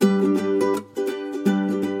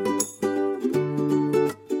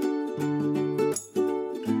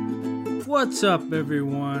What's up,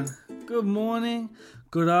 everyone? Good morning,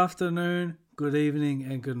 good afternoon, good evening,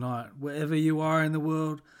 and good night. Wherever you are in the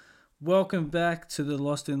world, welcome back to the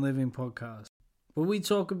Lost in Living podcast, where we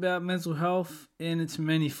talk about mental health in its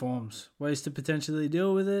many forms, ways to potentially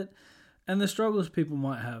deal with it, and the struggles people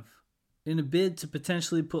might have, in a bid to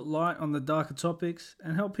potentially put light on the darker topics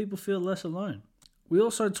and help people feel less alone. We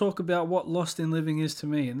also talk about what lost in living is to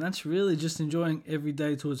me, and that's really just enjoying every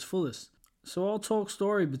day to its fullest. So I'll talk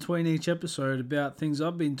story between each episode about things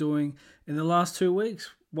I've been doing in the last 2 weeks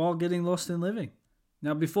while getting lost in living.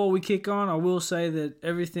 Now, before we kick on, I will say that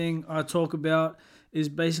everything I talk about is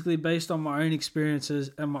basically based on my own experiences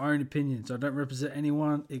and my own opinions. I don't represent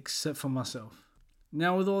anyone except for myself.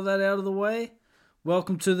 Now, with all that out of the way,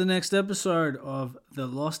 welcome to the next episode of the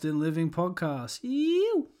Lost in Living podcast.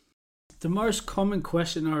 Ew! The most common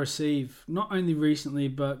question I receive, not only recently,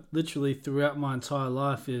 but literally throughout my entire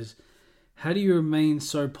life is, how do you remain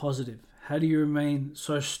so positive? How do you remain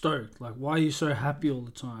so stoked? Like, why are you so happy all the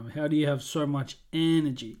time? How do you have so much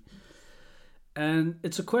energy? And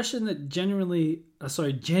it's a question that genuinely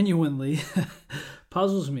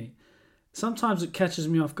puzzles me. Sometimes it catches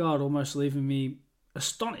me off guard, almost leaving me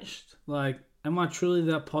astonished. Like, am I truly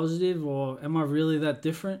that positive, or am I really that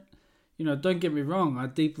different? You know, don't get me wrong, I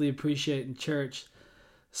deeply appreciate and cherish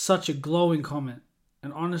such a glowing comment.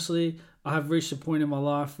 And honestly, I have reached a point in my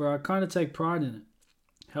life where I kind of take pride in it.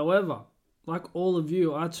 However, like all of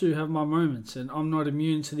you, I too have my moments, and I'm not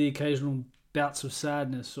immune to the occasional bouts of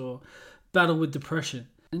sadness or battle with depression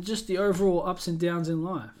and just the overall ups and downs in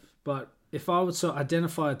life. But if I were to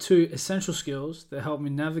identify 2 essential skills that help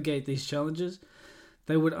me navigate these challenges,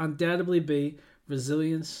 they would undoubtedly be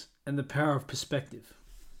resilience and the power of perspective.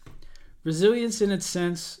 Resilience, in its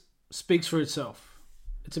sense, speaks for itself.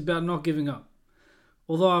 It's about not giving up.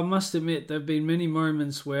 Although I must admit, there have been many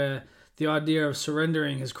moments where the idea of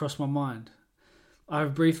surrendering has crossed my mind.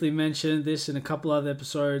 I've briefly mentioned this in a couple other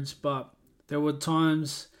episodes, but there were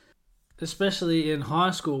times, especially in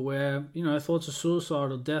high school, where, thoughts of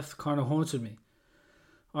suicide or death kind of haunted me.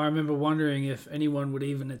 I remember wondering if anyone would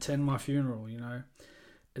even attend my funeral,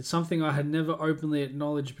 It's something I had never openly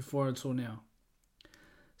acknowledged before until now.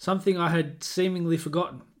 Something I had seemingly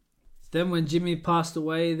forgotten. Then when Jimmy passed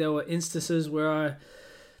away, there were instances where I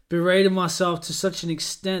berated myself to such an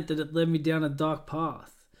extent that it led me down a dark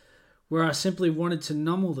path, where I simply wanted to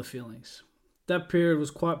numb all the feelings. That period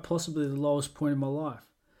was quite possibly the lowest point in my life.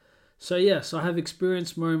 So yes, I have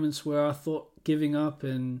experienced moments where I thought giving up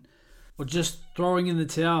or just throwing in the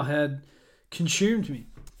towel had consumed me.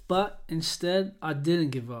 But instead, I didn't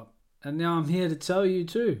give up. And now I'm here to tell you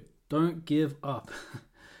too, don't give up.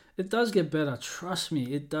 It does get better. Trust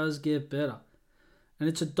me, it does get better. And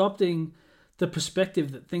it's adopting the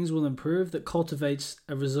perspective that things will improve that cultivates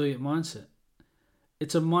a resilient mindset.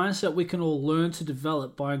 It's a mindset we can all learn to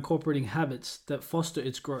develop by incorporating habits that foster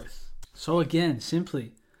its growth. So again,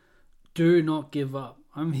 simply, do not give up.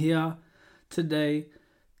 I'm here today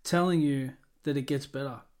telling you that it gets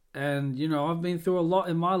better. And, I've been through a lot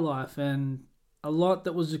in my life, and a lot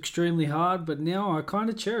that was extremely hard, but now I kind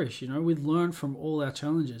of cherish, we learn from all our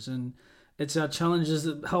challenges, and it's our challenges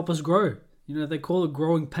that help us grow. They call it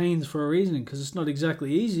growing pains for a reason, because it's not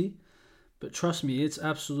exactly easy, but trust me, it's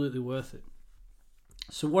absolutely worth it.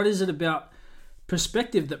 So what is it about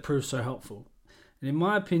perspective that proves so helpful? And in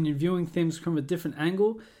my opinion, viewing things from a different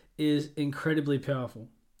angle is incredibly powerful,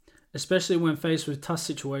 especially when faced with tough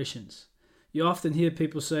situations. You often hear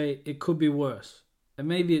people say it could be worse. And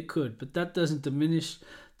maybe it could, but that doesn't diminish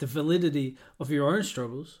the validity of your own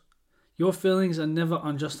struggles. Your feelings are never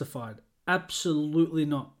unjustified. Absolutely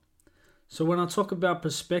not. So when I talk about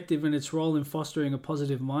perspective and its role in fostering a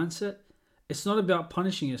positive mindset, it's not about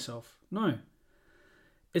punishing yourself. No.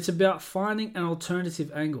 It's about finding an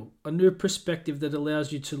alternative angle, a new perspective that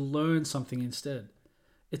allows you to learn something instead.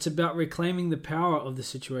 It's about reclaiming the power of the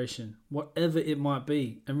situation, whatever it might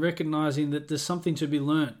be, and recognizing that there's something to be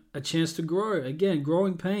learned, a chance to grow. Again,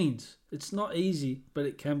 growing pains. It's not easy, but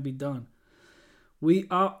it can be done. We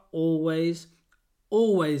are always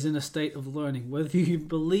in a state of learning. Whether you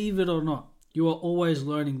believe it or not, you are always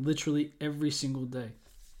learning literally every single day.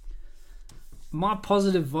 My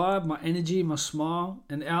positive vibe, my energy, my smile,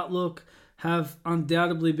 and outlook have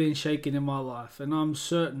undoubtedly been shaken in my life, and I'm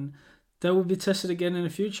certain they will be tested again in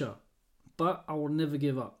the future, but I will never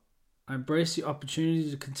give up. I embrace the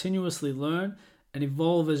opportunity to continuously learn and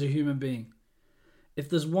evolve as a human being.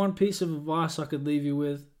 If there's one piece of advice I could leave you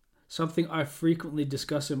with, something I frequently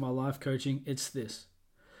discuss in my life coaching, it's this.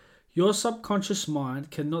 Your subconscious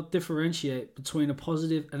mind cannot differentiate between a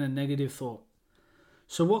positive and a negative thought.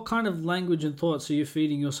 So what kind of language and thoughts are you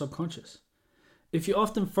feeding your subconscious? If you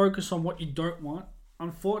often focus on what you don't want,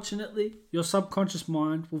 unfortunately, your subconscious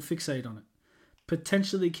mind will fixate on it,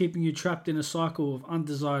 potentially keeping you trapped in a cycle of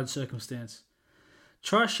undesired circumstance.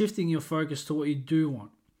 Try shifting your focus to what you do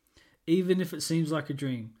want, even if it seems like a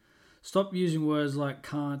dream. Stop using words like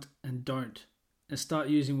can't and don't, and start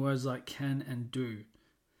using words like can and do.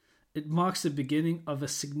 It marks the beginning of a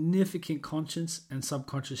significant conscious and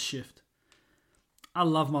subconscious shift. I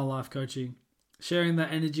love my life coaching. Sharing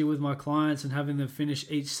that energy with my clients and having them finish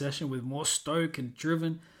each session with more stoke and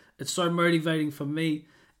driven, it's so motivating for me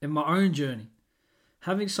in my own journey.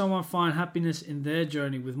 Having someone find happiness in their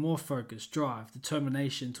journey with more focus, drive,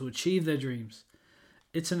 determination to achieve their dreams,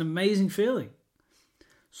 it's an amazing feeling.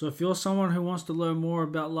 So if you're someone who wants to learn more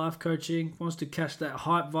about life coaching, wants to catch that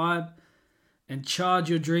hype vibe, and charge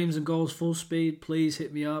your dreams and goals full speed, please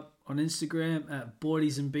hit me up on Instagram at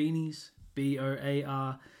Boardies and Beanies,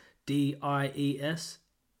 BOARDIES,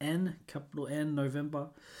 capital N, November,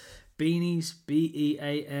 Beanies,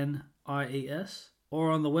 BEANIES, or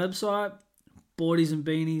on the website, Boardies and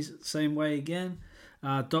Beanies, same way again,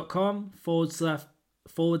 .com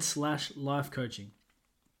 // life coaching.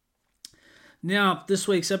 Now, this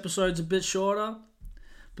week's episode's a bit shorter,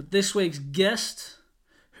 but this week's guest,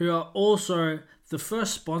 who are also the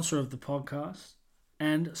first sponsor of the podcast,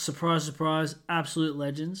 and surprise, surprise, absolute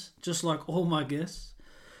legends, just like all my guests,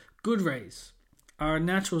 GoodRaze are a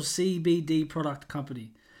natural CBD product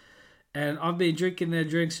company. And I've been drinking their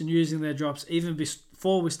drinks and using their drops even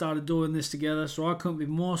before we started doing this together, so I couldn't be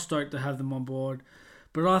more stoked to have them on board.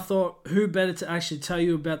 But I thought, who better to actually tell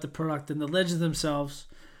you about the product than the legends themselves?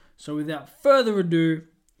 So without further ado,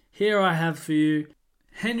 here I have for you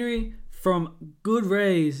Henry from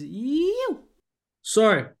GoodRaze.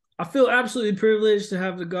 So, I feel absolutely privileged to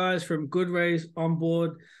have the guys from GoodRaze on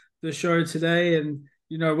board the show today. And,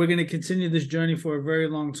 we're going to continue this journey for a very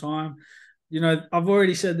long time. I've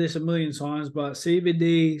already said this a million times, but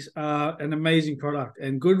CBDs are an amazing product.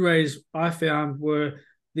 And GoodRaze, I found, were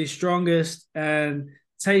the strongest and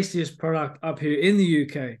tastiest product up here in the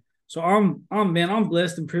UK. So I'm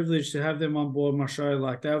blessed and privileged to have them on board my show.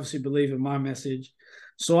 Like, they obviously believe in my message.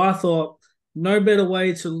 So I thought, no better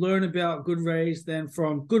way to learn about GoodRaze than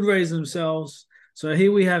from GoodRaze themselves. So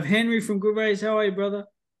here we have Henry from GoodRaze. How are you, brother?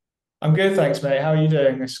 I'm good, thanks, mate. How are you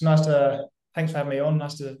doing? Thanks for having me on.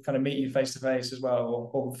 Nice to kind of meet you face to face as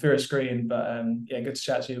well, or through a screen. But yeah, good to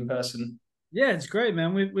chat to you in person. Yeah, it's great,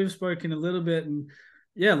 man. We've spoken a little bit, and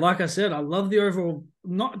yeah, like I said, I love the overall,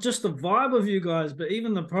 not just the vibe of you guys, but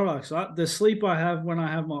even the products. The sleep I have when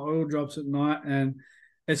I have my oil drops at night, and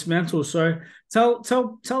it's mental. So tell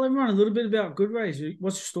everyone a little bit about GoodRaze.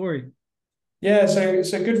 What's your story? Yeah, so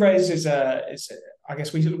GoodRaze is I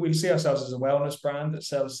guess we see ourselves as a wellness brand that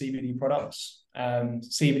sells CBD products.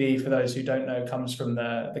 CBD, for those who don't know, comes from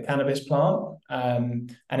the cannabis plant,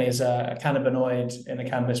 and is a cannabinoid in a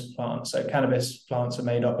cannabis plant. So cannabis plants are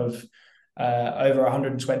made up of over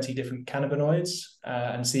 120 different cannabinoids,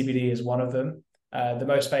 and CBD is one of them. The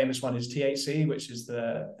most famous one is THC, which is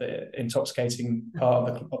the intoxicating part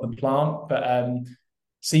of the plant. But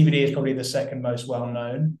CBD is probably the second most well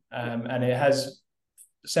known, and it has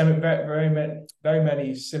very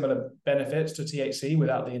many similar benefits to THC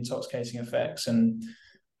without the intoxicating effects. And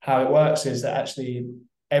how it works is that actually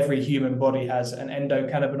every human body has an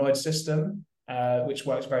endocannabinoid system, which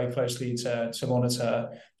works very closely to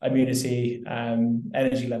monitor immunity,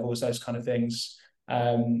 energy levels, those kind of things.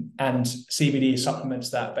 And CBD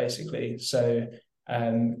supplements that basically. So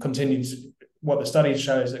what the study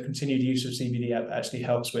shows, that continued use of CBD actually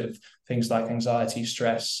helps with things like anxiety,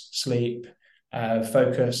 stress, sleep,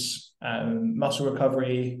 focus, muscle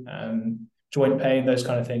recovery, joint pain, those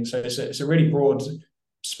kind of things. So it's a really broad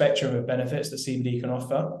spectrum of benefits that CBD can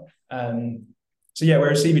offer. So yeah,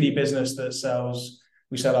 we're a CBD business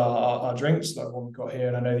we sell our drinks, like what we've got here,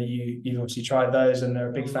 and I know that you've obviously tried those and are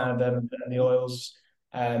a big fan of them, and the oils.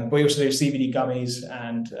 We also do CBD gummies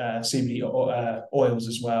and CBD oils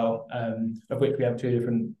as well, of which we have two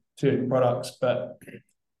different products. But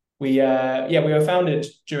we were founded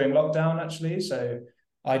during lockdown, actually. So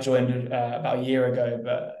I joined about a year ago,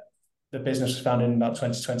 but the business was founded in about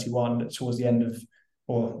 2021, towards the end of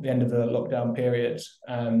the lockdown period,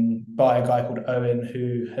 by a guy called Owen,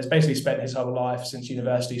 who has basically spent his whole life since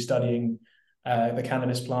university studying the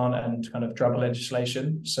cannabis plant and kind of drug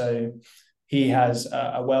legislation. So he has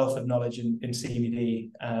a wealth of knowledge in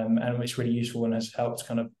CBD, and which is really useful and has helped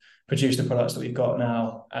kind of produce the products that we've got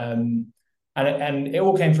now. And it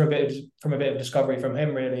all came from a bit of discovery from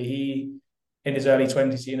him, really. He, in his early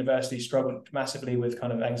 20s at university, struggled massively with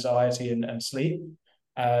kind of anxiety and sleep,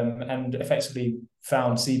 and effectively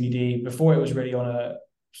found CBD before it was really on a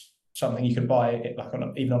something you can buy it like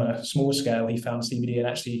even on a small scale. He found CBD and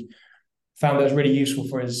actually found it was really useful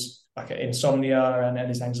for his like insomnia and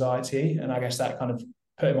his anxiety. And I guess that kind of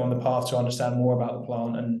put him on the path to understand more about the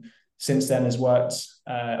plant. And since then has worked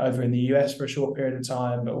over in the US for a short period of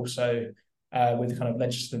time, but also with kind of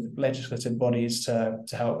legislative bodies to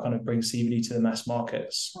help kind of bring CBD to the mass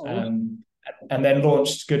markets. And then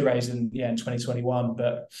launched Goodraise in 2021.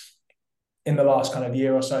 But in the last kind of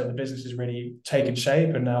year or so, the business has really taken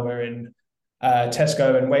shape, and now we're in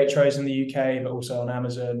Tesco and Waitrose in the UK, but also on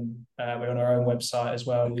Amazon. We're on our own website as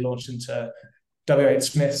well. We launched into WH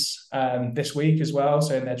Smiths this week as well,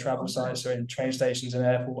 so in their travel sites, so in train stations and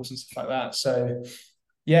airports and stuff like that. So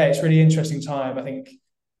yeah, it's really interesting time. I think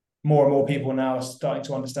more and more people now are starting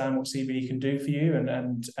to understand what CBD can do for you,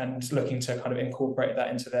 and looking to kind of incorporate that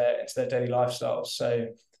into their daily lifestyles. So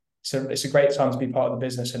it's a great time to be part of the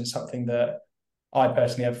business, and something that I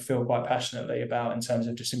personally feel quite passionately about in terms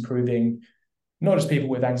of just improving not just people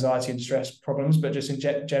with anxiety and stress problems, but just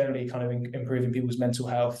generally kind of improving people's mental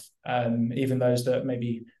health, even those that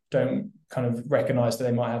maybe don't kind of recognize that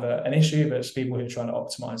they might have an issue, but it's people who are trying to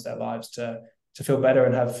optimize their lives to feel better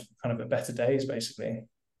and have kind of a better days, basically.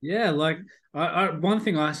 Yeah, like one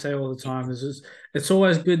thing I say all the time is it's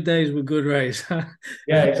always good days with Goodraise.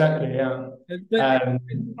 Yeah, exactly. Yeah. But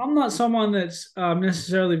I'm not someone that's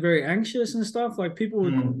necessarily very anxious and stuff. Like people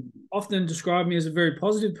would often describe me as a very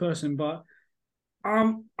positive person, but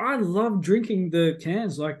I love drinking the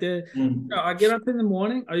cans. Like I get up in the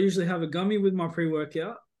morning. I usually have a gummy with my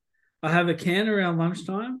pre-workout. I have a can around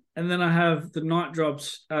lunchtime, and then I have the night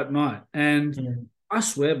drops at night. And I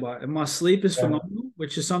swear by it. And my sleep is phenomenal,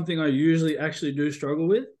 which is something I usually actually do struggle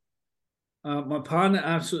with. My partner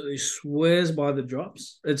absolutely swears by the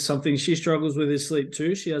drops. It's something she struggles with his sleep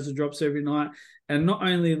too. She has the drops every night. And not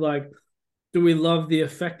only like do we love the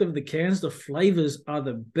effect of the cans, the flavors are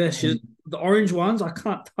the best. The orange ones I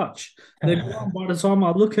can't touch. They're gone by the time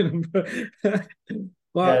I look at them.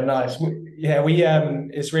 But, yeah, nice. We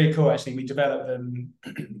it's really cool actually. We developed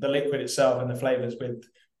the liquid itself and the flavors with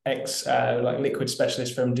like liquid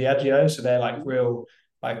specialists from Diageo, so they're like real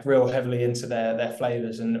heavily into their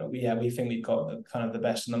flavors, and we think we've got kind of the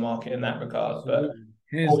best in the market in that regard. But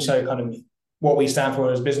also kind of what we stand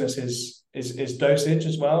for as business is dosage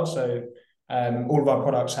as well. So all of our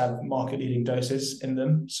products have market leading doses in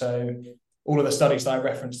them. So all of the studies that I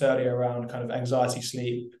referenced earlier around kind of anxiety,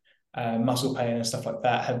 sleep, muscle pain and stuff like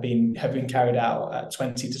that have been carried out at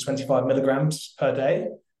 20 to 25 milligrams per day.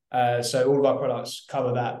 So all of our products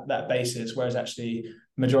cover that basis, whereas actually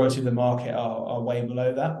majority of the market are way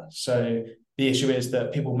below that. So the issue is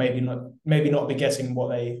that people maybe not be getting what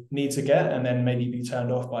they need to get, and then maybe be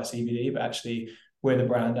turned off by CBD. But actually, we're the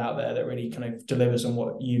brand out there that really kind of delivers on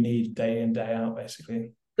what you need day in, day out,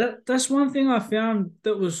 basically. That's one thing I found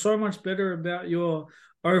that was so much better about your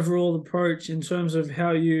overall approach in terms of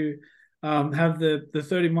how you have the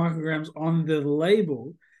 30 micrograms on the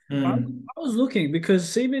label. I was looking because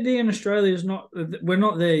CBD in Australia we're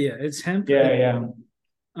not there yet. It's hemp. Yeah.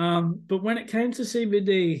 But when it came to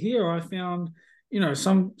CBD here, I found,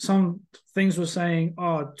 some things were saying,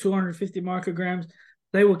 250 micrograms.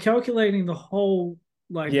 They were calculating the whole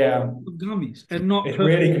gummies and not. It's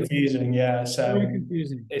really confusing. Yeah, so very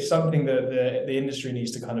confusing. It's something that the industry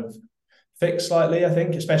needs to kind of fix slightly, I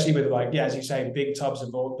think, especially with as you say, big tubs of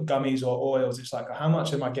gummies or oils. It's like, how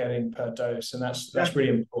much am I getting per dose? And that's really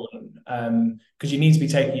important, because you need to be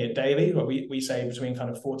taking it daily. But we say between kind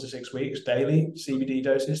of 4 to 6 weeks daily CBD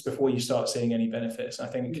doses before you start seeing any benefits. I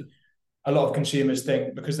think a lot of consumers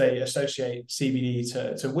think, because they associate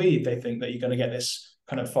CBD to weed, they think that you're going to get this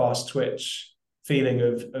kind of fast twitch feeling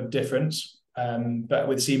of difference. But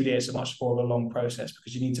with CBD, it's a much more of a long process,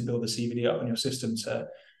 because you need to build the CBD up in your system to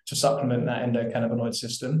supplement that endocannabinoid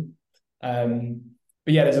system.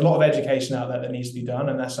 But yeah, there's a lot of education out there that needs to be done,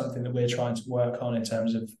 and that's something that we're trying to work on in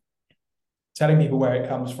terms of telling people where it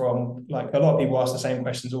comes from. Like, a lot of people ask the same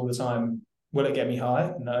questions all the time. Will it get me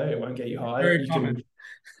high? No, it won't get you high. Very common.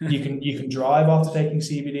 You can drive after taking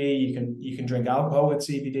CBD. You can drink alcohol with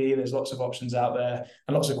CBD. There's lots of options out there,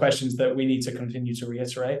 and lots of questions that we need to continue to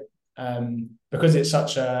reiterate, because it's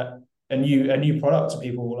such a new product to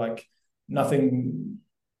people. Like, nothing.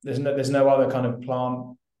 There's no other kind of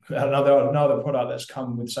plant, another product that's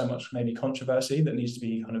come with so much maybe controversy that needs to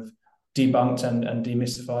be kind of debunked and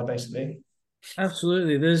demystified, basically.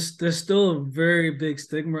 Absolutely. There's still a very big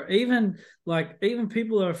stigma. Even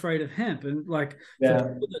people are afraid of hemp, and for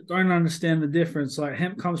people that don't understand the difference, like,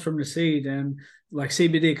 hemp comes from the seed and like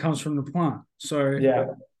CBD comes from the plant. So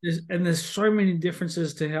there's so many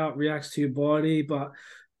differences to how it reacts to your body. But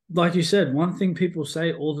like you said, one thing people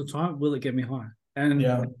say all the time, will it get me high? And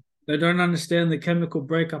They don't understand the chemical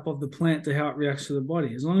breakup of the plant to how it reacts to the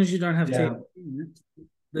body. As long as you don't have Yeah. THC in it,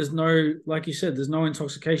 there's no, like you said, there's no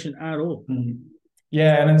intoxication at all. Mm.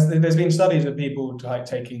 Yeah, and there's been studies of people like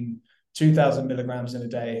taking 2,000 milligrams in a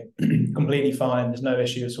day, completely fine. There's no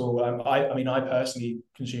issue at all. I mean, I personally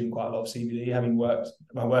consume quite a lot of CBD, having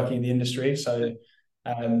working in the industry. So,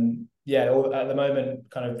 yeah, at the moment,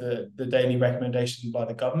 kind of the daily recommendation by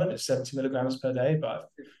the government is 70 milligrams per day, but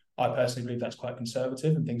I personally believe that's quite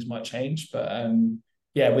conservative, and things might change. But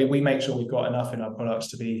yeah, we make sure we've got enough in our products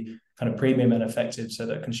to be kind of premium and effective, so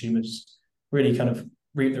that consumers really kind of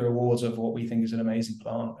reap the rewards of what we think is an amazing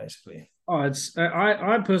plant, basically. Oh,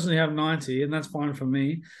 I personally have 90, and that's fine for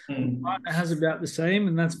me. Mm. Partner has about the same,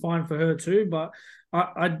 and that's fine for her too. But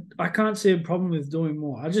I can't see a problem with doing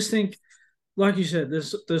more. I just think, like you said,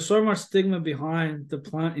 there's so much stigma behind the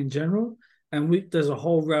plant in general, and there's a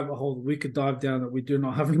whole rabbit hole that we could dive down that we do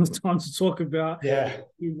not have enough time to talk about Yeah.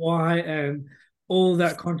 why and all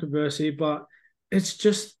that controversy. But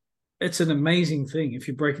it's an amazing thing if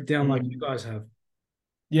you break it down like you Mm. guys have.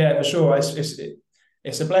 Yeah, for sure.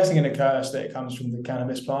 It's a blessing and a curse that it comes from the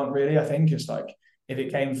cannabis plant, really. I think it's like if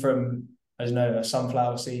it came from, I don't know, a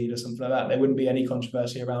sunflower seed or something like that, there wouldn't be any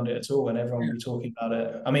controversy around it at all, and everyone Yeah. would be talking about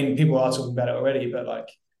it. I mean, people are talking about it already, but like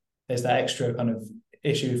there's that extra kind of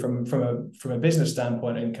issue from a business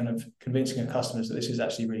standpoint, and kind of convincing our customers that this is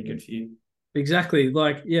actually really good for you. Exactly.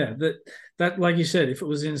 Like, yeah, that like you said, if it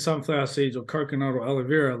was in sunflower seeds or coconut or aloe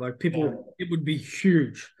vera, like Yeah. people, it would be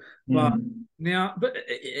huge. But Mm. now, but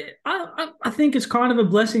I think it's kind of a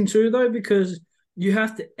blessing too, though, because you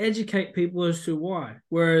have to educate people as to why.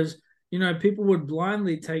 Whereas, people would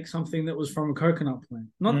blindly take something that was from a coconut plant,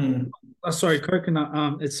 not, Mm. sorry,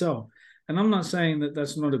 coconut itself. And I'm not saying that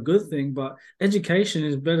that's not a good thing, but education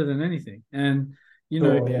is better than anything. And you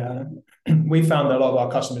know, Sure, yeah. We found that a lot of our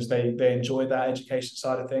customers, they enjoy that education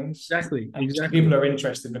side of things. exactly, And exactly. people are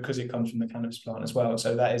interested because it comes from the cannabis plant as well.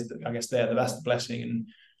 So that is, I guess, that's the blessing. And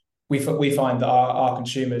we find that our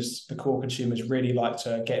consumers, the core consumers, really like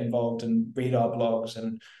to get involved and read our blogs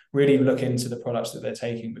and really look into the products that they're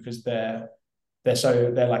taking, because they're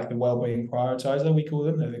like the well-being prioritizer, we call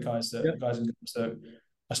them. They're the guys and girls that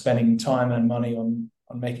are spending time and money on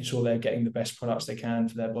making sure they're getting the best products they can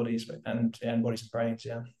for their bodies and bodies and brains.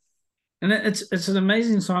 Yeah. And it's an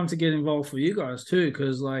amazing time to get involved for you guys too,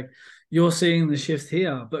 because like you're seeing the shift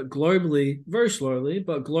here, but globally, very slowly,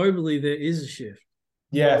 but globally there is a shift.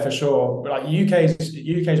 Yeah, for sure. Like UK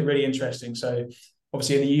is really interesting. So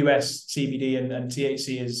obviously in the US, CBD and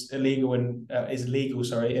THC is illegal and is legal,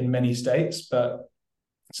 sorry, in many states. But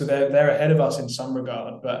so they're ahead of us in some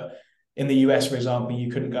regard. But in the US, for example,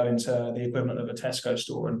 you couldn't go into the equivalent of a Tesco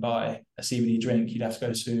store and buy a CBD drink. You'd have to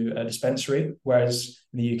go to a dispensary. Whereas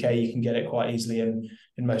in the UK, you can get it quite easily in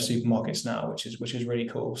most supermarkets now, which is really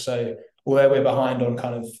cool. So although we're behind on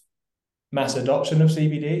kind of mass adoption of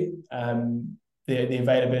CBD, the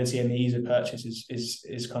availability and the ease of purchase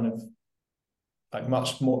is kind of like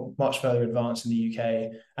much further advanced in the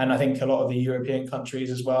UK. And I think a lot of the European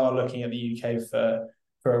countries as well are looking at the UK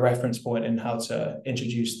for a reference point in how to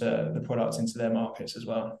introduce the product into their markets as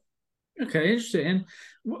well. Okay, interesting. And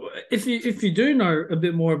if you do know a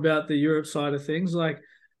bit more about the Europe side of things, like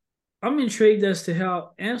I'm intrigued as to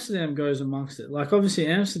how Amsterdam goes amongst it. Like obviously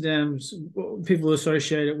Amsterdam's people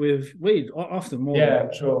associate it with weed often more than.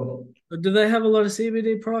 Yeah, sure. But do they have a lot of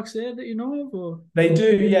CBD products there that you know of? Or They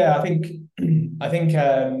do. Yeah, I think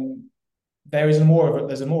there's a more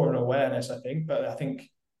of an awareness. I think, but I think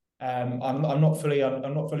I'm not fully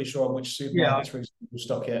sure on which yeah, supermarkets, for example,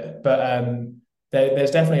 stock it, but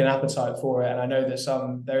there's definitely an appetite for it, and I know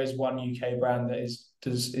that there is one UK brand that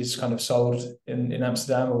is kind of sold in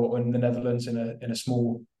Amsterdam or in the Netherlands in a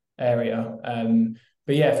small area.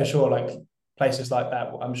 But yeah, for sure, like places like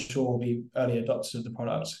that, I'm sure will be early adopters of the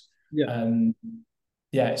product. yeah. Um,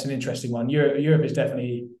 yeah, it's an interesting one. Europe is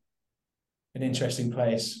definitely an interesting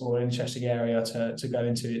place or an interesting area to go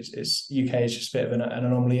into. It's UK is just a bit of an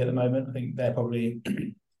anomaly at the moment. I think they're probably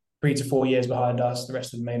 3 to 4 years behind us, the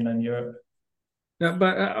rest of the mainland Europe. Yeah,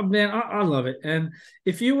 but man, I love it. And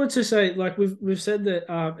if you were to say, like we've said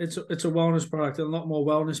that it's a wellness product, and a lot more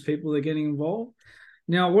wellness people are getting involved.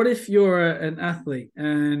 Now, what if you're an athlete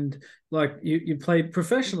and like you play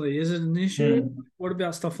professionally? Is it an issue? Mm. What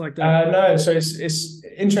about stuff like that? No, so it's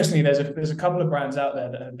interestingly, there's a couple of brands out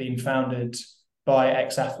there that have been founded by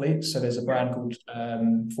ex-athletes. So there's a brand called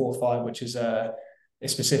 4 5, which is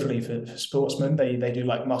specifically for sportsmen. They do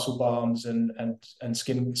like muscle balms and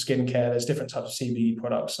skincare. There's different types of CBD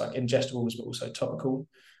products, like ingestibles, but also topical.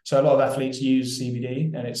 So a lot of athletes use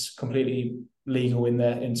CBD, and it's completely legal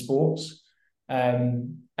in sports.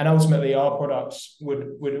 And ultimately, our products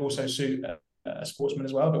would also suit a sportsman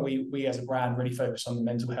as well. But we as a brand really focus on the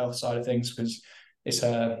mental health side of things because it's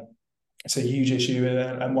a it's a huge issue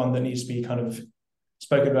and one that needs to be kind of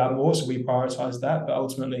spoken about more. So we prioritize that. But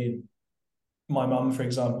ultimately, my mum, for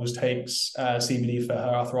example, takes CBD for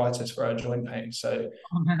her arthritis, for her joint pain. So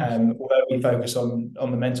although we focus on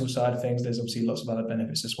the mental side of things, there's obviously lots of other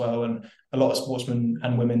benefits as well. And a lot of sportsmen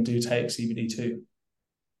and women do take CBD too.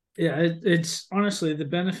 Yeah, it's honestly the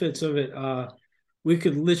benefits of it are we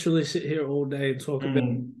could literally sit here all day and talk about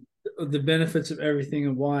the benefits of everything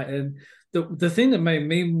and why. And the thing that made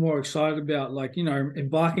me more excited about, like, you know,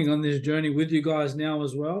 embarking on this journey with you guys now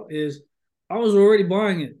as well is I was already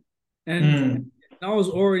buying it and I was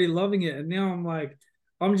already loving it. And now I'm like,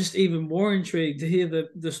 I'm just even more intrigued to hear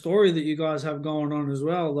the story that you guys have going on as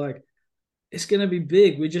well. Like, it's going to be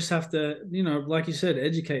big. We just have to, you know, like you said,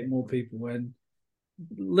 educate more people and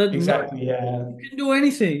let them know Exactly. Yeah. you can do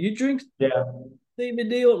anything. You drink Yeah.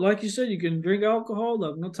 CBD, like you said, you can drink alcohol.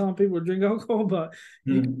 Like, I'm not telling people to drink alcohol, but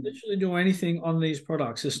you can literally do anything on these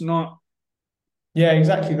products. It's not. Yeah,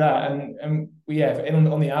 exactly that. And we, yeah,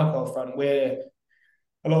 on the alcohol front, we're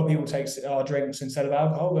a lot of people take our drinks instead of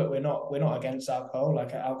alcohol, but we're not against alcohol.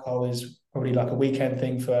 Like alcohol is probably like a weekend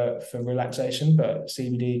thing for relaxation, but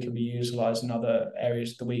CBD can be utilized in other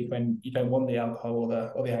areas of the week when you don't want the alcohol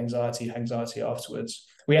or the anxiety afterwards.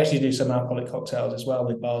 We actually do some alcoholic cocktails as well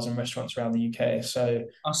with bars and restaurants around the UK. So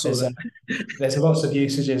I saw there's that. there's lots of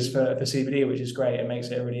usages for CBD, which is great. It makes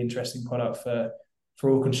it a really interesting product for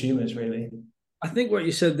all consumers, really. I think what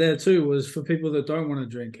you said there too was for people that don't want to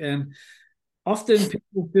drink, and often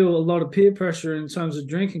people feel a lot of peer pressure in terms of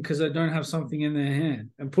drinking because they don't have something in their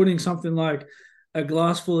hand, and putting something like a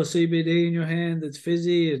glass full of CBD in your hand that's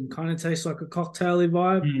fizzy and kind of tastes like a cocktaily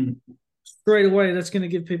vibe straight away, that's going to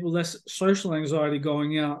give people less social anxiety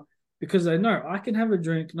going out because they know I can have a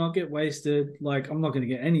drink, not get wasted. Like, I'm not going to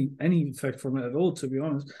get any effect from it at all, to be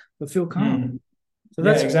honest, but feel calm. So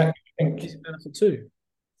Yeah, that's exactly. I a think benefit too.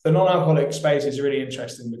 the non-alcoholic space is really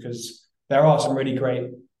interesting because there are some really great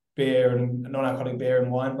beer and non-alcoholic beer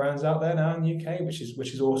and wine brands out there now in the UK, which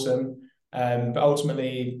is awesome. But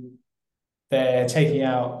ultimately, they're taking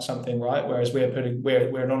out something, right? Whereas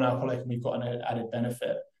we're non-alcoholic and we've got an added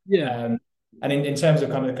benefit. Yeah, Um, and in terms of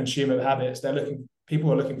kind of the consumer habits,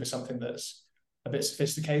 people are looking for something that's a bit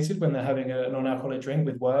sophisticated when they're having a non-alcoholic drink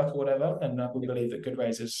with work or whatever. And we believe that Good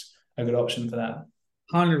is a good option for that.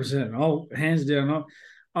 100%. I'll hands down.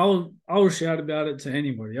 I'll shout about it to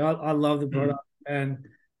anybody. I love the product. And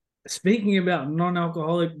speaking about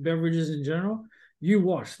non-alcoholic beverages in general, you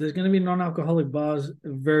watch. There's going to be non-alcoholic bars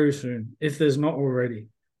very soon, if there's not already.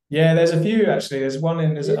 Yeah, there's a few actually. I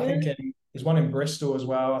Yeah. think there's one in Bristol as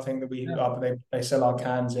well. I think that they sell our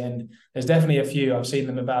cans in. There's definitely a few. I've seen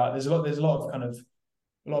them about. There's a lot of kind of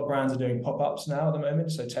a lot of brands are doing pop-ups now at the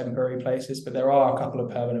moment, so temporary places, but there are a couple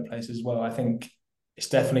of permanent places as well. I think it's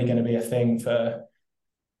definitely going to be a thing for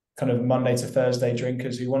kind of Monday to Thursday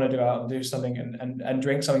drinkers who want to go out and do something and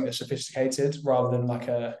drink something that's sophisticated rather than like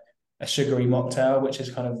a sugary mocktail, which is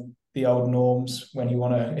kind of the old norms when you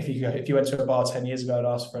want to if you went to a bar 10 years ago and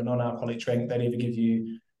asked for a non-alcoholic drink, they'd either give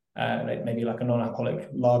you maybe like a non-alcoholic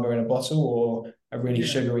lager in a bottle or a really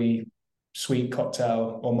sugary sweet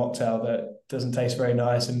cocktail or mocktail that doesn't taste very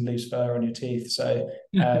nice and leaves fur on your teeth. So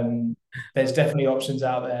there's definitely options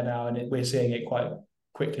out there now, and we're seeing it quite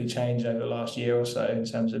quickly change over the last year or so in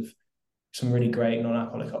terms of some really great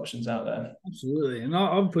non-alcoholic options out there. Absolutely. And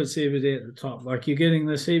I'll put CBD at the top. Like, you're getting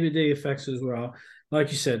the CBD effects as well.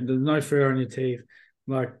 Like you said, there's no fur on your teeth.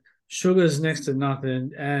 Like, sugar's next to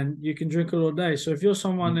nothing and you can drink it all day. So if you're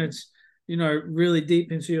someone that's, you know, really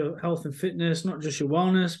deep into your health and fitness, not just your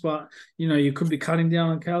wellness, but, you know, you could be cutting down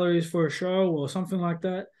on calories for a show or something like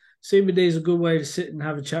that, CBD is a good way to sit and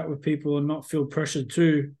have a chat with people and not feel pressured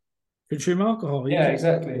to consume alcohol. Yeah,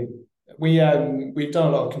 exactly. We've done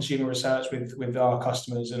a lot of consumer research with our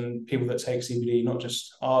customers and people that take CBD, not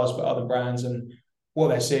just ours but other brands. And what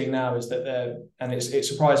they're seeing now is that it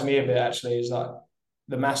surprised me a bit actually, is that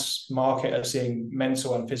the mass market are seeing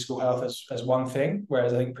mental and physical health as one thing,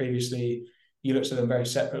 whereas I think previously you looked at them very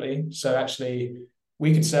separately. So actually,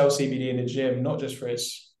 we could sell CBD in the gym not just for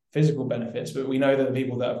its physical benefits, but we know that the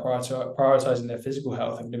people that are prioritizing their physical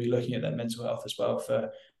health are going to be looking at their mental health as well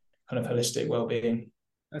for kind of holistic well-being.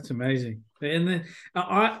 That's amazing. And then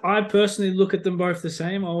I personally look at them both the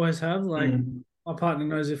same. I always have. Like, my partner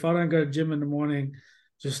knows if I don't go to gym in the morning,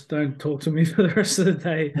 just don't talk to me for the rest of the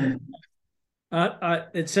day.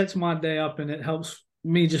 It sets my day up and it helps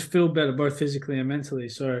me just feel better, both physically and mentally.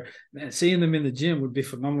 So, man, seeing them in the gym would be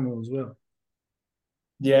phenomenal as well.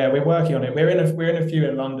 Yeah, we're working on it. We're in a few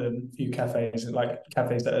in London, a few cafes, like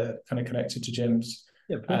cafes that are kind of connected to gyms.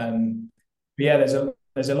 Yeah, perfect. But yeah,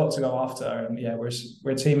 there's a lot to go after, and yeah, we're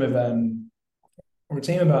a team of we're a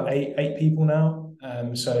team of about eight people now.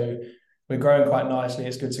 So we're growing quite nicely.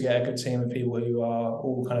 It's good to get a good team of people who are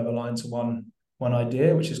all kind of aligned to one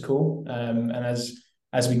idea, which is cool. And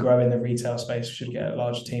as we grow in the retail space, we should get a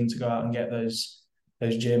larger team to go out and get those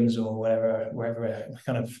gyms or wherever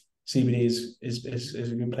kind of CBD is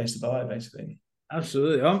a good place to buy, basically.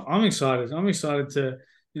 Absolutely. I'm excited. I'm excited to,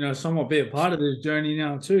 somewhat be a part of this journey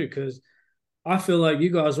now too, because I feel like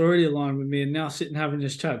you guys are already aligned with me, and now sitting having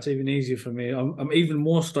this chat's even easier for me. I'm even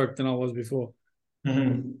more stoked than I was before.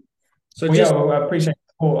 Mm-hmm. So Well, yeah, just well, I appreciate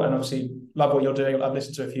the support and obviously love what you're doing. I've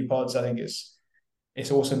listened to a few pods. I think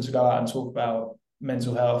it's awesome to go out and talk about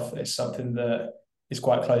mental health. It's something that is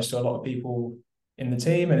quite close to a lot of people in the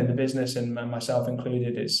team and in the business, and myself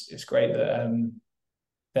included. It's great that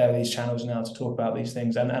there are these channels now to talk about these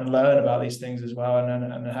things and learn about these things as well,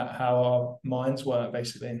 and how our minds work,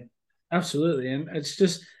 basically. absolutely, and it's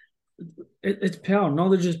just it's power.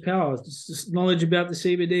 Knowledge is power. It's just knowledge about the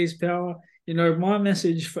CBD is power. My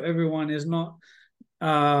message for everyone is not.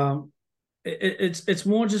 Um, it's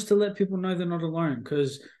more just to let people know they're not alone,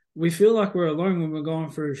 because we feel like we're alone when we're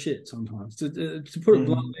going through shit sometimes. To put it Mm.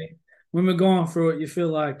 bluntly, when we're going through it, you feel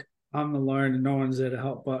like I'm alone and no one's there to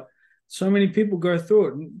help. But so many people go through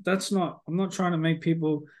it. And that's not. I'm not trying to make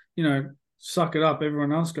people, suck it up.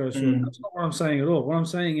 Everyone else goes through it. Mm. That's not what I'm saying at all. What I'm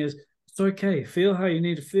saying is it's okay. Feel how you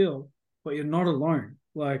need to feel, but you're not alone.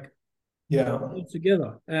 Like, Yeah. all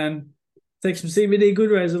together and take some CBD good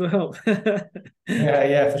rays. It'll help.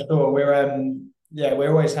 Yeah, for sure. We're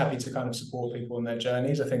always happy to kind of support people in their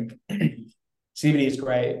journeys. I think CBD is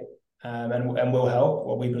great, and will help.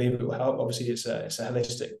 What we believe it will help. Obviously, it's a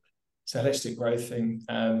holistic growth thing.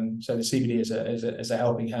 So the CBD is a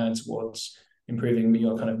helping hand towards improving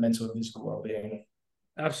your kind of mental and physical well being.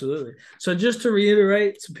 Absolutely. So just to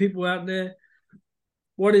reiterate to people out there,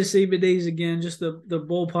 what is CBDs again? Just the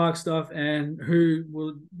ballpark stuff, and who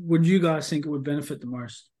would you guys think it would benefit the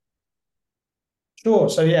most? Sure.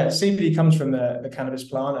 So yeah, CBD comes from the cannabis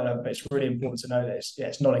plant, and it's really important to know that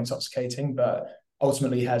it's not intoxicating, but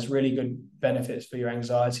ultimately has really good benefits for your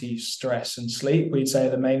anxiety, stress, and sleep. We'd say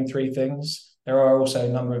the main three things. There are also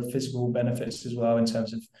a number of physical benefits as well in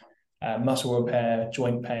terms of muscle repair,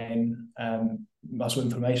 joint pain, muscle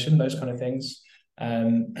inflammation, those kind of things.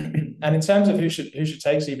 And in terms of who should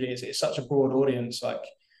take CBD, it's such a broad audience. Like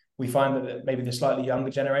we find that maybe the slightly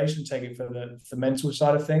younger generation take it for the mental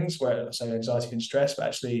side of things, where so anxiety and stress. But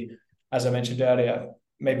actually, as I mentioned earlier,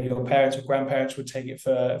 maybe your parents or grandparents would take it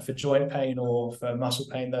for joint pain or for muscle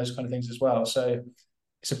pain, those kind of things as well. So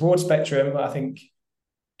it's a broad spectrum. I think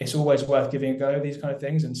it's always worth giving a go, these kind of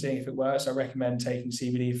things, and seeing if it works. I recommend taking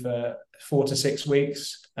CBD for 4 to 6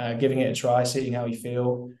 weeks, giving it a try, seeing how you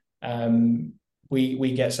feel. Um,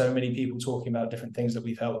 we get so many people talking about different things that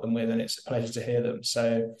we've helped them with, and it's a pleasure to hear them.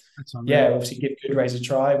 So That's yeah, unreal. obviously give Good Rays a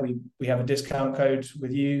try. We have a discount code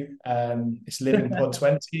with you. It's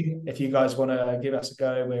LivingPod20. If you guys want to give us a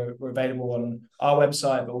go, we're available on our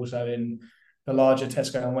website, but also in the larger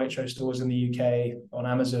Tesco and Waitrose stores in the UK, on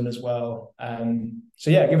Amazon as well. So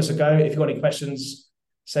yeah, give us a go. If you've got any questions,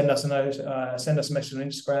 send us a note, send us a message on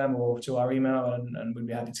Instagram or to our email, and we'd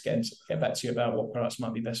be happy to get back to you about what products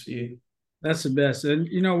might be best for you. That's the best. And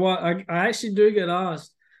you know what? I actually do get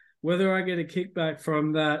asked whether I get a kickback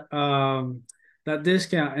from that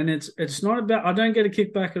discount. And it's not about I don't get a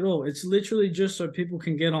kickback at all. It's literally just so people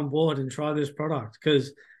can get on board and try this product,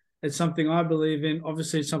 because it's something I believe in.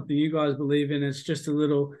 Obviously, it's something you guys believe in. It's just a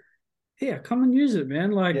little, yeah, come and use it,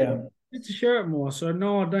 man. Like, Yeah. need to share it more. So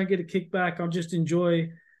no, I don't get a kickback. I'll just enjoy.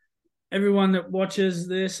 Everyone that watches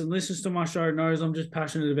this and listens to my show knows I'm just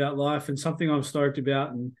passionate about life and something I'm stoked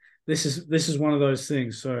about. And this is one of those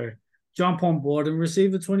things. So jump on board and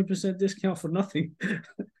receive a 20% discount for nothing.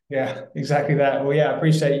 Yeah, exactly that. Well, yeah, I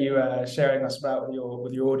appreciate you sharing us about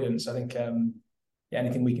with your audience. I think yeah,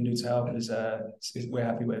 anything we can do to help is we're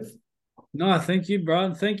happy with. No, thank you, bro.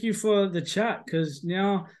 And thank you for the chat, because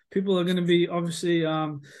now people are going to be obviously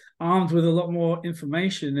armed with a lot more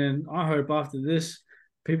information. And I hope after this,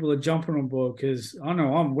 people are jumping on board, because I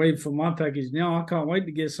know I'm waiting for my package now. I can't wait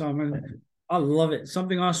to get some. And I love it.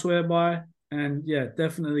 Something I swear by. And yeah,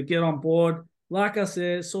 definitely get on board. Like I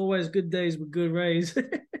said, it's always good days with good rays.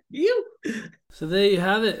 You. So there you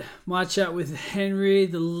have it. My chat with Henry,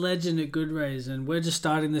 the legend at Good Rays, and we're just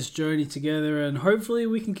starting this journey together, and hopefully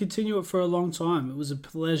we can continue it for a long time. It was a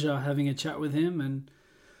pleasure having a chat with him, and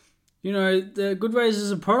the Good Rays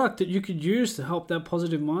is a product that you could use to help that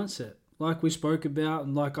positive mindset. like we spoke about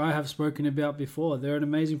and like I have spoken about before. They're an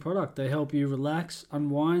amazing product. They help you relax,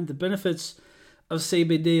 unwind. The benefits of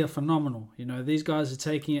CBD are phenomenal. You know, these guys are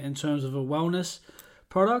taking it in terms of a wellness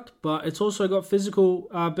product, but it's also got physical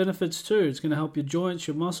benefits too. It's going to help your joints,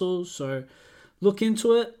 your muscles. So look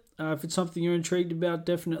into it. If it's something you're intrigued about,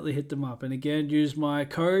 definitely hit them up. And again, use my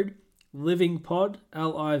code LIVINGPOD,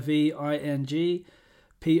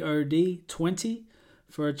 LIVINGPOD 20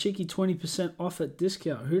 for a cheeky 20% off at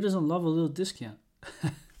discount. Who doesn't love a little discount?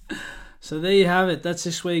 So there you have it. That's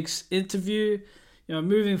this week's interview. You know,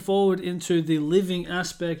 moving forward into the living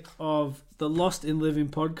aspect of the Lost in Living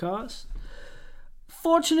podcast.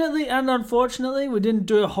 Fortunately and unfortunately, we didn't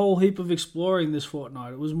do a whole heap of exploring this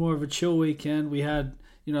fortnight. It was more of a chill weekend. We had,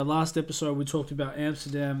 you know, last episode we talked about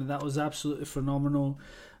Amsterdam, and that was absolutely phenomenal.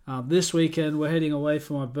 This weekend we're heading away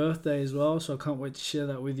for my birthday as well, so I can't wait to share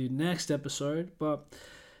that with you next episode. But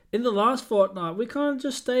in the last fortnight, we kind of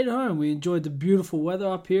just stayed home. We enjoyed the beautiful weather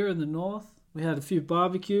up here in the north. We had a few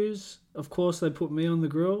barbecues. Of course, they put me on the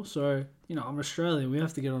grill, so, you know, I'm Australian. We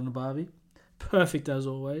have to get on the barbie. Perfect as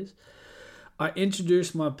always. I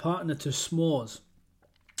introduced my partner to s'mores.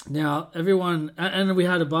 Now, everyone, and we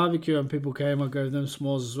had a barbecue and people came, I gave them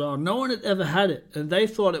s'mores as well. No one had ever had it, and they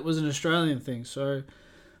thought it was an Australian thing. So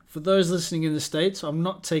for those listening in the States, I'm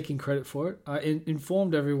not taking credit for it. I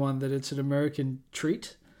informed everyone that it's an American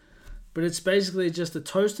treat, but it's basically just a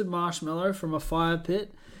toasted marshmallow from a fire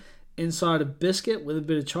pit inside a biscuit with a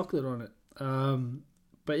bit of chocolate on it.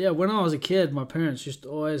 But yeah, when I was a kid, my parents used to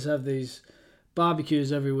always have these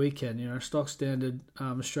barbecues every weekend, you know, stock standard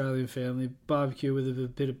Australian family barbecue with a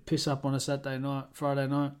bit of piss up on a Friday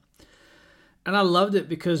night. And I loved it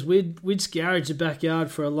because we'd scourge the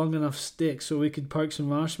backyard for a long enough stick so we could poke some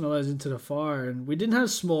marshmallows into the fire. And we didn't have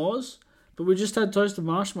s'mores, but we just had toasted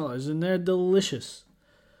marshmallows, and they're delicious.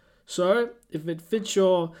 So if it fits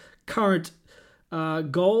your current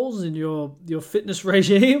goals and your fitness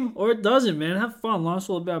regime, or it doesn't, man, have fun. Life's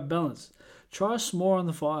all about balance. Try a s'more on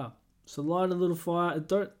the fire. So light a little fire.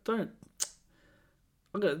 Don't.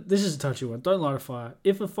 Okay, this is a touchy one. Don't light a fire.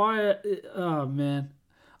 If a fire, oh man,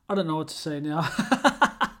 I don't know what to say now.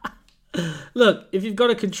 Look, if you've got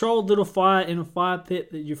a controlled little fire in a fire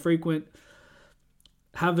pit that you frequent,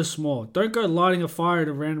 have a s'more. Don't go lighting a fire at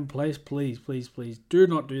a random place, please, please, please. Do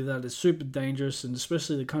not do that. It's super dangerous, and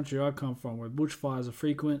especially the country I come from, where bushfires are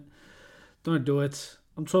frequent. Don't do it.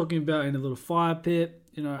 I'm talking about in a little fire pit,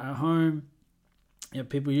 you know, at home. You know,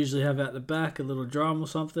 people usually have out the back a little drum or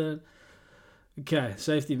something. Okay,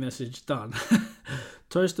 safety message, done.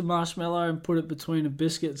 Toast a marshmallow and put it between a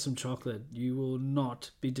biscuit and some chocolate. You will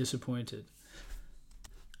not be disappointed.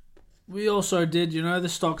 We also did, you know, the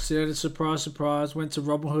stock standard, surprise, surprise. Went to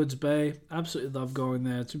Robin Hood's Bay. Absolutely love going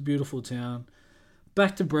there. It's a beautiful town.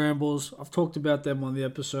 Back to Brambles. I've talked about them on the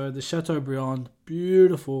episode. The Chateaubriand,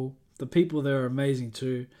 beautiful. The people there are amazing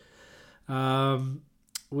too.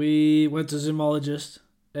 We went to Zoologist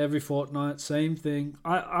every fortnight, same thing.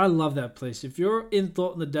 I love that place. If you're in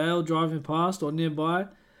Thornton the Dale driving past or nearby,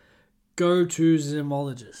 go to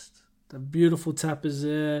Zoologist. The beautiful tapas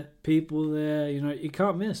there, people there, you know, you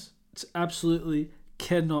can't miss. It's absolutely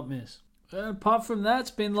cannot miss. And apart from that,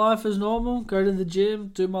 it's been life as normal. Go to the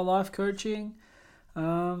gym, do my life coaching,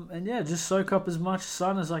 and yeah, just soak up as much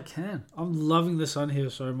sun as I can. I'm loving the sun here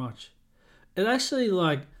so much. It actually,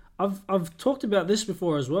 like, I've talked about this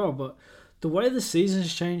before as well, but the way the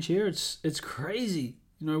seasons change here, it's crazy.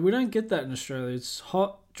 You know, we don't get that in Australia. It's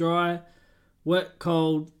hot, dry, wet,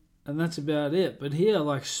 cold, and that's about it. But here,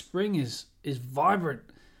 like, spring is vibrant,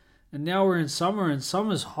 and now we're in summer, and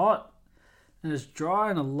summer's hot, and it's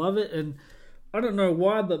dry, and I love it. And I don't know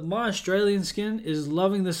why, but my Australian skin is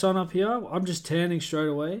loving the sun up here. I'm just tanning straight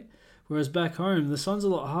away, whereas back home the sun's a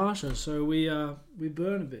lot harsher, so we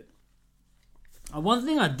burn a bit. One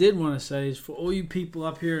thing I did want to say is for all you people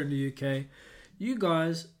up here in the UK, you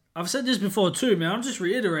guys, I've said this before too, man, I'm just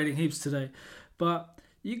reiterating heaps today, but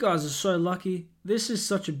you guys are so lucky. This is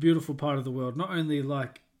such a beautiful part of the world, not only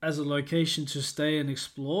like as a location to stay and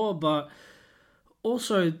explore, but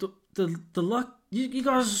also the luck. You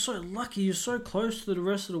guys are so lucky. You're so close to the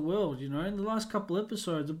rest of the world, you know. In the last couple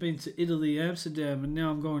episodes, I've been to Italy, Amsterdam, and now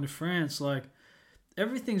I'm going to France. Like,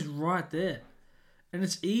 everything's right there. And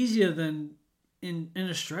it's easier than in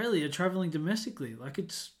Australia traveling domestically. Like,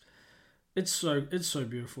 it's so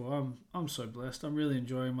beautiful. I'm so blessed. I'm really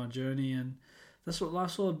enjoying my journey, and that's what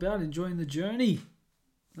life's all about, enjoying the journey.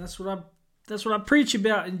 That's what I preach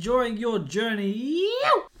about, enjoying your journey.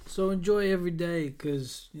 So enjoy every day,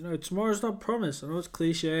 because, you know, tomorrow's not promised. I know it's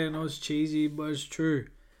cliche, I know it's cheesy, but it's true.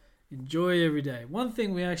 Enjoy every day. One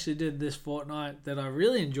thing we actually did this fortnight that I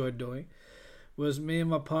really enjoyed doing was me and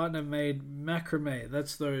my partner made macrame.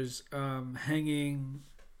 That's those hanging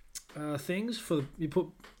things for you put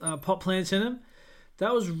pot plants in them.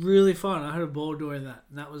 That was really fun. I had a ball doing that.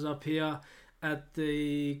 And that was up here at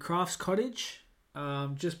the Crafts Cottage,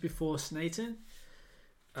 just before Snayton.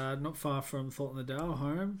 Not far from Thornton the Dale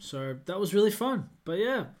home. So that was really fun. But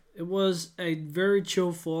yeah, it was a very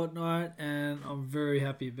chill fortnight and I'm very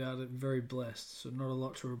happy about it. Very blessed. So not a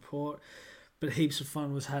lot to report, but heaps of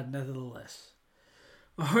fun was had nevertheless.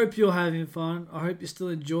 I hope you're having fun. I hope you're still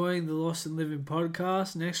enjoying the Lost and Living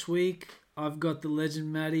podcast. Next week, I've got the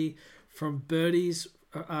legend Maddie from Birdie's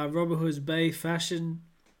Robert Hood's Bay fashion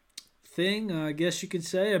thing, I guess you could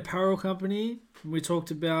say, apparel company. We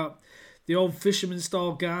talked about the old fisherman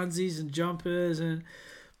style Guernseys and jumpers, and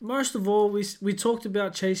most of all, we talked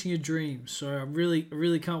about chasing your dreams. So I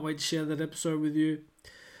really can't wait to share that episode with you.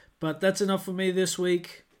 But that's enough for me this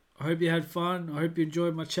week. I hope you had fun. I hope you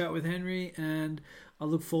enjoyed my chat with Henry, and I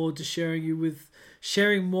look forward to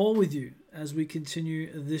sharing more with you as we continue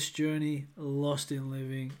this journey, Lost in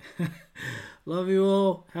Living. Love you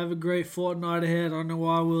all. Have a great fortnight ahead. I know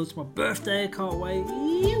I will. It's my birthday. Can't wait.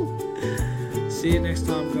 See you next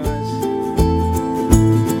time, guys.